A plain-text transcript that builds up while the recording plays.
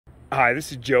Hi,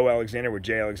 this is Joe Alexander with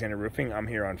J. Alexander Roofing. I'm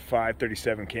here on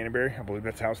 537 Canterbury. I believe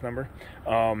that's the house number.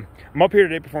 I'm up here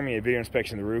today performing a video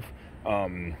inspection of the roof.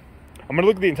 I'm going to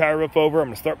look at the entire roof over. I'm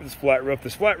going to start with this flat roof.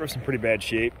 This flat roof's in pretty bad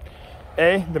shape.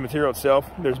 The material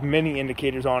itself, there's many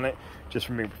indicators on it, just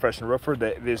from being a professional roofer,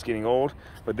 that it is getting old.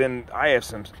 But then I have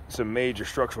some major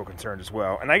structural concerns as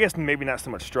well. And I guess maybe not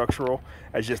so much structural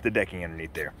as just the decking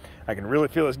underneath there. I can really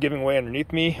feel it's giving way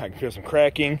underneath me. I can feel some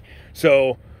cracking.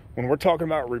 So when we're talking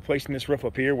about replacing this roof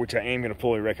up here, which I am going to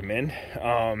fully recommend,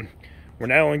 we're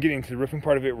not only getting into the roofing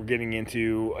part of it, we're getting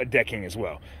into a decking as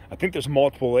well. I think there's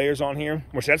multiple layers on here,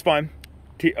 which that's fine.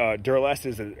 Duralast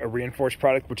is a reinforced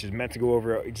product, which is meant to go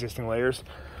over existing layers.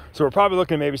 So we're probably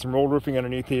looking at maybe some rolled roofing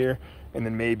underneath here, and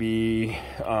then maybe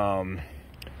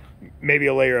maybe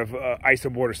a layer of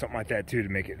iso board or something like that too to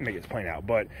make it plain out.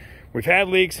 But we've had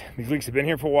leaks. These leaks have been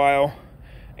here for a while,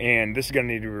 and this is going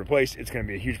to need to be replaced. It's going to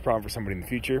be a huge problem for somebody in the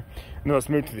future. And then let's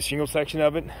move to the shingle section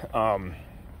of it.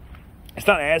 It's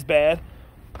not as bad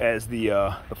as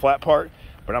the flat part,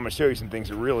 but I'm going to show you some things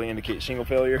that really indicate shingle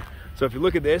failure. So if you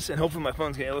look at this, and hopefully my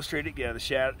phone's going to illustrate it, get out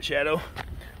of the shadow,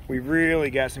 we've really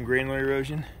got some granular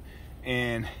erosion.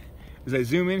 And as I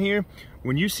zoom in here,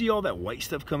 when you see all that white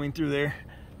stuff coming through there,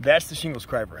 that's the shingles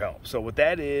cry for help. So what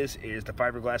that is the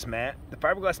fiberglass mat. The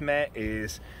fiberglass mat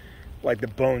is like the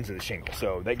bones of the shingle.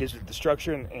 So that gives it the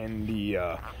structure and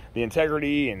the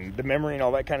integrity and the memory and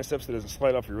all that kind of stuff so it doesn't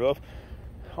slide off your roof.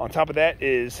 On top of that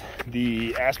is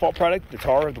the asphalt product, the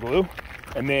tar or the glue,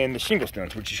 and then the shingle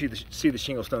stones, which you see the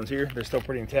shingle stones here. They're still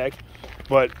pretty intact.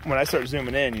 But when I start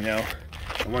zooming in, you know,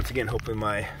 and once again, hopefully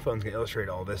my phone's gonna illustrate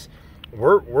all this,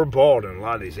 we're bald in a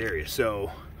lot of these areas.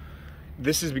 So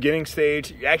this is beginning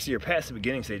stage. Actually, you're past the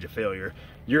beginning stage of failure.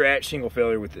 You're at shingle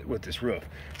failure with this roof.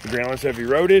 The granulars have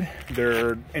eroded.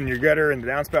 They're in your gutter and the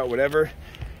downspout, whatever.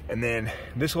 And then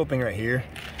this whole thing right here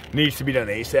needs to be done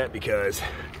ASAP because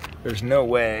there's no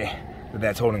way that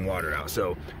that's holding water out.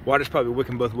 So water's probably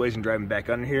wicking both ways and driving back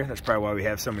under here. That's probably why we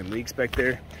have so many leaks back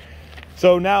there.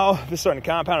 So now this is starting to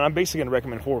compound, and I'm basically going to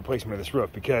recommend full replacement of this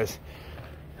roof because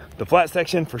the flat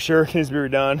section for sure needs to be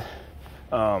redone.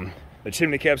 The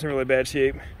chimney cap's in really bad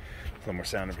shape. There's a little more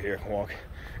sound over here. I can walk.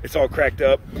 It's all cracked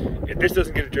up. If this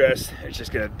doesn't get addressed, it's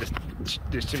just gonna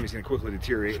this chimney's gonna quickly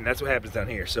deteriorate, and that's what happens down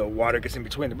here. So water gets in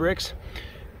between the bricks.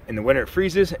 In the winter it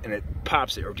freezes and it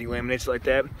pops it or delaminates like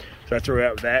that. So that's where we're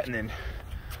at with that. And then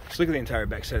just look at the entire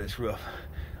back side of this roof.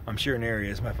 I'm sure in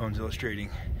areas my phone's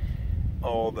illustrating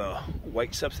all the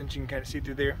white substance you can kind of see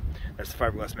through there. That's the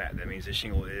fiberglass mat. That means the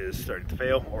shingle is starting to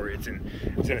fail, or it's in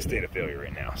a state of failure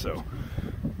right now. So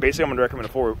basically I'm going to recommend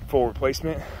a full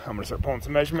replacement. I'm going to start pulling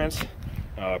some measurements,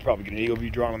 probably get an eagle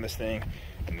view drawn on this thing,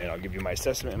 and then I'll give you my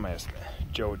assessment and my estimate.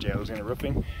 Joe with J. Alexander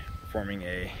Roofing, performing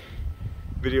a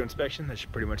video inspection. That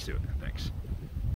should pretty much do it. Thanks.